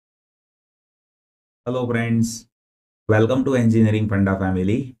Hello friends, welcome to Engineering Funda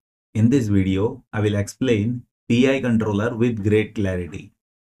family. In this video, I will explain PI controller with great clarity.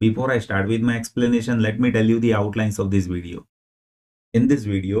 Before I start with my explanation, let me tell you the outlines of this video. In this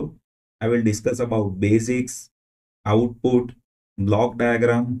video, I will discuss about basics, output, block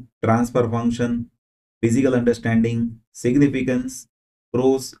diagram, transfer function, physical understanding, significance,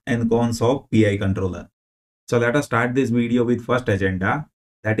 pros and cons of PI controller. So let us start this video with first agenda,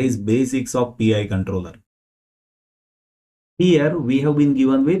 that is basics of PI controller. Here we have been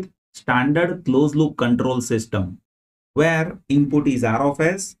given with standard closed loop control system where input is R of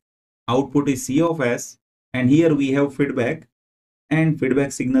S, output is C of S, and here we have feedback and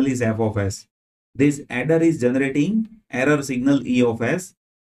feedback signal is F of S. This adder is generating error signal E of S.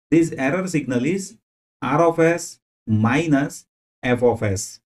 This error signal is R of S minus F of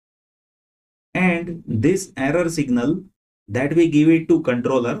S. And this error signal that we give it to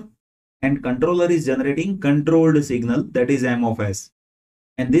controller, and controller is generating controlled signal, that is M of S.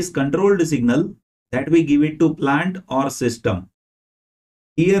 And this controlled signal that we give it to plant or system.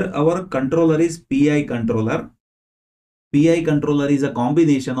 Here our controller is PI controller. PI controller is a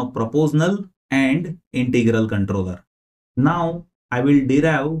combination of proportional and integral controller. Now I will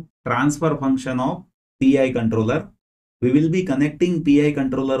derive transfer function of PI controller. We will be connecting PI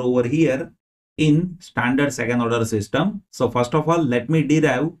controller over here in standard second order system. So first of all, let me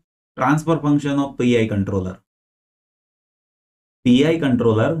derive transfer function of PI controller. PI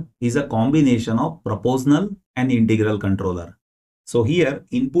controller is a combination of proportional and integral controller. So here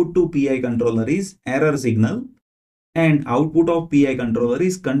input to PI controller is error signal and output of PI controller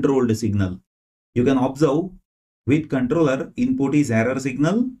is controlled signal. You can observe with controller input is error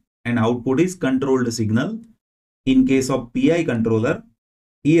signal and output is controlled signal. In case of PI controller,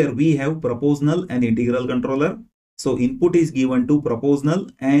 here we have proportional and integral controller. So input is given to proportional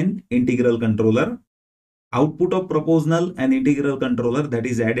and integral controller. Output of proportional and integral controller that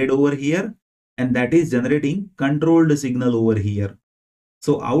is added over here and that is generating controlled signal over here.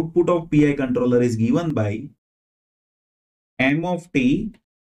 So output of PI controller is given by M of T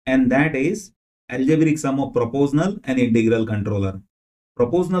and that is algebraic sum of proportional and integral controller.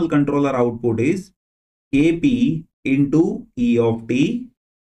 Proportional controller output is Kp into E of T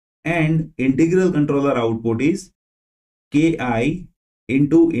and integral controller output is Ki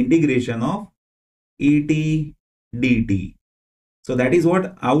into integration of Et dt. So that is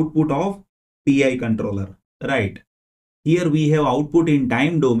what output of PI controller, right? Here we have output in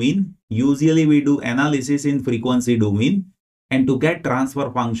time domain. Usually we do analysis in frequency domain, and to get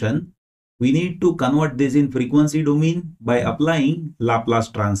transfer function, we need to convert this in frequency domain by applying Laplace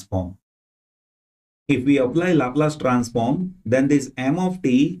transform. If we apply Laplace transform, then this M of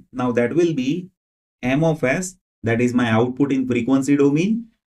T, now that will be M of S, that is my output in frequency domain.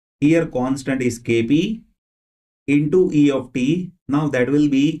 Here constant is Kp into E of T. Now that will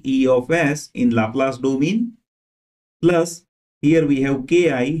be E of S in Laplace domain. Plus here we have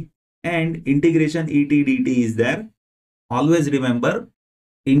Ki and integration Et dt is there. Always remember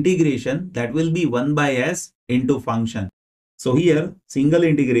integration that will be 1 by S into function. So here single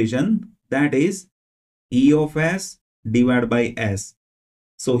integration that is E of S divided by S.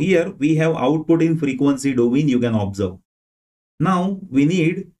 So here we have output in frequency domain, you can observe. Now we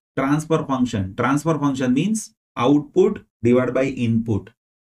need transfer function. Transfer function means output divided by input.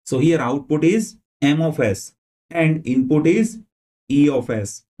 So here output is M of S and input is E of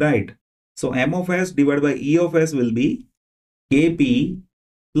S, right? So M of S divided by E of S will be Kp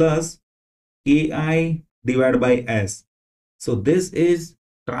plus Ki divided by S. So this is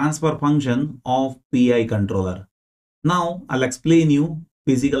transfer function of PI controller. Now I'll explain you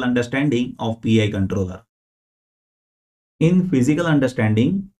physical understanding of PI controller. In physical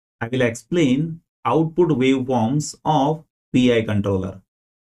understanding, I will explain output waveforms of PI controller.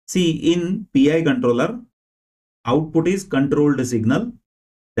 See, in PI controller, output is controlled signal.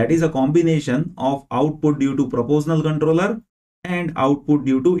 That is a combination of output due to proportional controller and output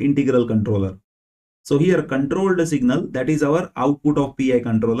due to integral controller. So here controlled signal, that is our output of PI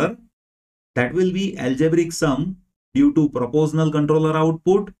controller. That will be algebraic sum due to proportional controller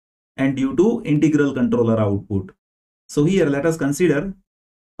output and due to integral controller output. So here let us consider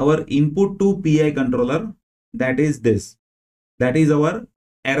our input to PI controller, that is this. That is our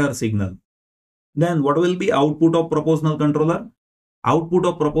error signal. Then what will be output of proportional controller? Output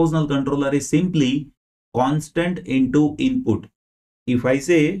of proportional controller is simply constant into input. If I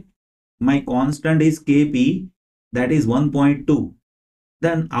say my constant is Kp, that is 1.2,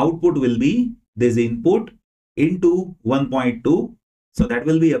 then output will be this input into 1.2. So that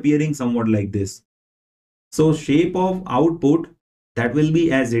will be appearing somewhat like this. So shape of output that will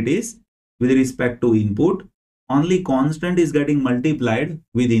be as it is. with respect to input. Only constant is getting multiplied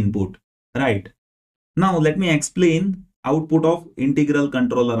with input, right? Now let me explain output of integral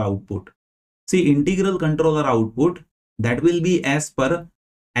controller output. See, integral controller output, that will be as per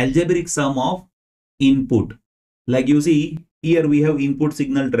algebraic sum of input. Like you see, here we have input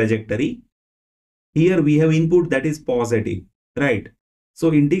signal trajectory. Here we have input that is positive, right?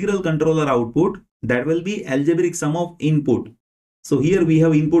 So integral controller output, that will be algebraic sum of input. So here we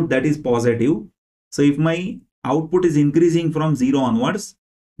have input that is positive. So if my output is increasing from 0 onwards,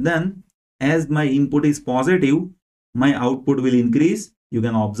 then as my input is positive, my output will increase. You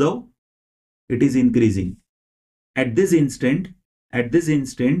can observe it is increasing. At this instant,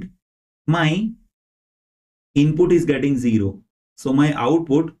 my input is getting 0. So my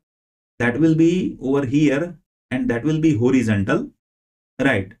output, that will be over here and that will be horizontal,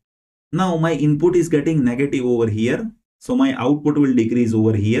 right? Now my input is getting negative over here. So my output will decrease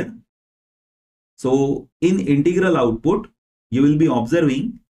over here. So in integral output, you will be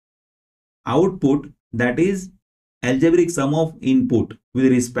observing output that is algebraic sum of input with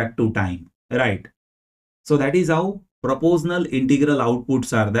respect to time, right? So that is how proportional integral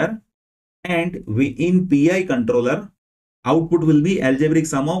outputs are there. And we in PI controller, output will be algebraic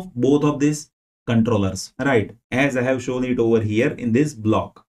sum of both of these controllers, right? As I have shown it over here in this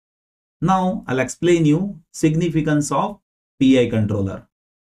block. Now I'll explain you significance of PI controller.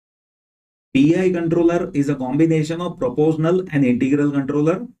 PI controller is a combination of proportional and integral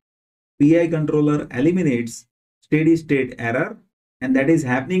controller. PI controller eliminates steady state error, and that is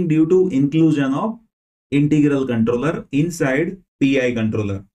happening due to inclusion of integral controller inside PI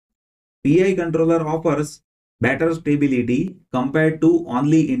controller. PI controller offers better stability compared to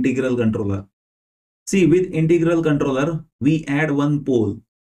only integral controller. See, with integral controller, we add one pole,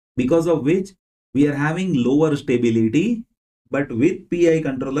 because of which we are having lower stability. But with PI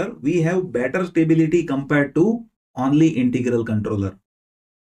controller, we have better stability compared to only integral controller.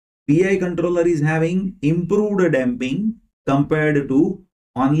 PI controller is having improved damping compared to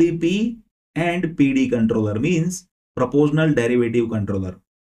only P and PD controller, means proportional derivative controller.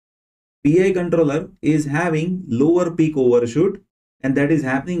 PI controller is having lower peak overshoot, and that is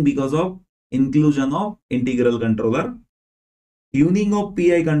happening because of inclusion of integral controller. Tuning of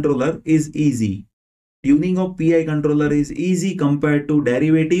PI controller is easy. Tuning of PI controller is easy compared to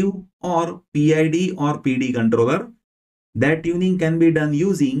derivative or PID or PD controller. That tuning can be done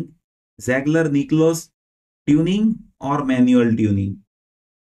using Ziegler-Nichols tuning or manual tuning.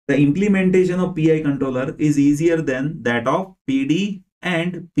 The implementation of PI controller is easier than that of PD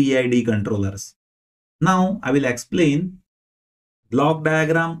and PID controllers. Now I will explain block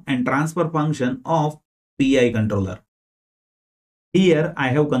diagram and transfer function of PI controller. Here I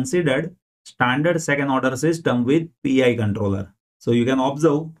have considered standard second order system with PI controller. So you can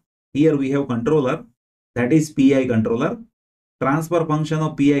observe here we have controller, that is PI controller. Transfer function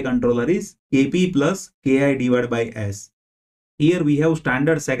of PI controller is Kp plus Ki divided by S. Here we have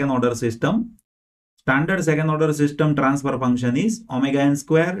standard second order system. Standard second order system transfer function is omega n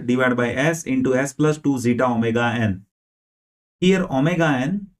square divided by S into S plus 2 zeta omega n. Here omega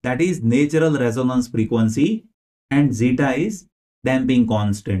n, that is natural resonance frequency, and zeta is damping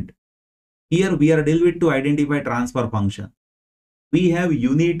constant. Here we are dealing with to identify transfer function. We have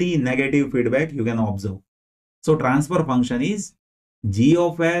unity negative feedback, you can observe. So transfer function is G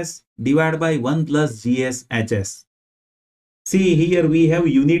of S divided by 1 plus GS HS. See, here we have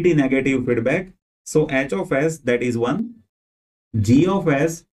unity negative feedback. So H of S, that is 1. G of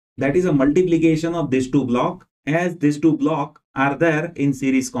S, that is a multiplication of these two blocks, as these two blocks are there in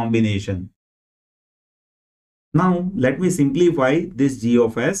series combination. Now let me simplify this G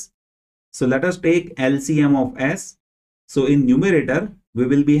of S. So let us take LCM of S. So in numerator, we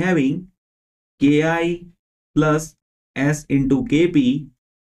will be having Ki plus S into Kp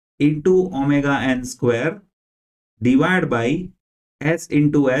into omega n square divided by S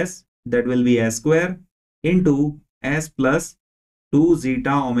into S, that will be S square, into S plus 2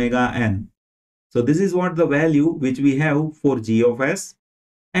 zeta omega n. So this is what the value which we have for G of S,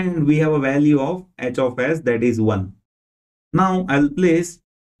 and we have a value of H of S, that is 1. Now I'll place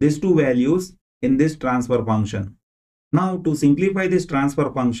these two values in this transfer function. Now to simplify this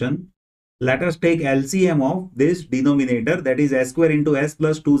transfer function, let us take LCM of this denominator, that is S square into S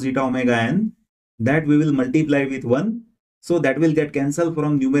plus 2 zeta omega n, that we will multiply with 1. So that will get cancelled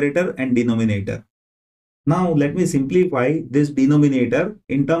from numerator and denominator. Now let me simplify this denominator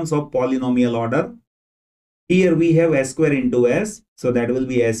in terms of polynomial order. Here we have S square into S, so that will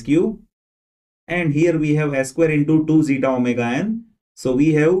be S cube. And here we have S square into 2 zeta omega n. So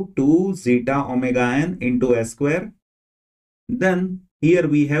we have 2 zeta omega n into S square. Then here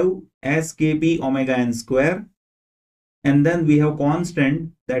we have skp omega n square, and then we have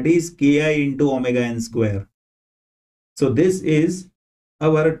constant that is ki into omega n square. So this is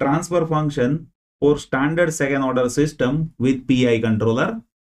our transfer function for standard second order system with PI controller.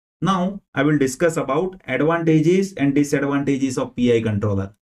 Now I will discuss about advantages and disadvantages of PI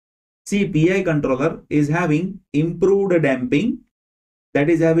controller. See, PI controller is having improved damping, that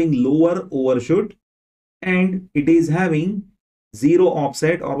is having lower overshoot, and it is having zero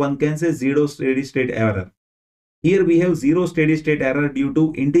offset, or one can say zero steady state error. Here we have zero steady state error due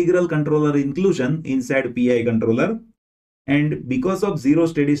to integral controller inclusion inside PI controller. And because of zero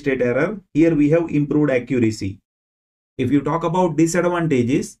steady state error, here we have improved accuracy. If you talk about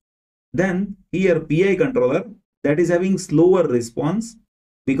disadvantages, then here PI controller that is having slower response,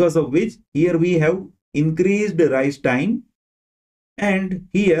 because of which here we have increased rise time, and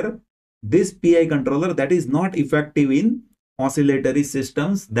here this PI controller that is not effective in oscillatory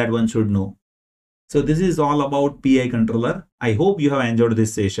systems, that one should know. So this is all about PI controller. I hope you have enjoyed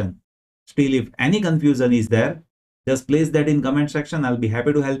this session. Still, if any confusion is there, just place that in comment section. I'll be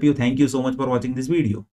happy to help you. Thank you so much for watching this video.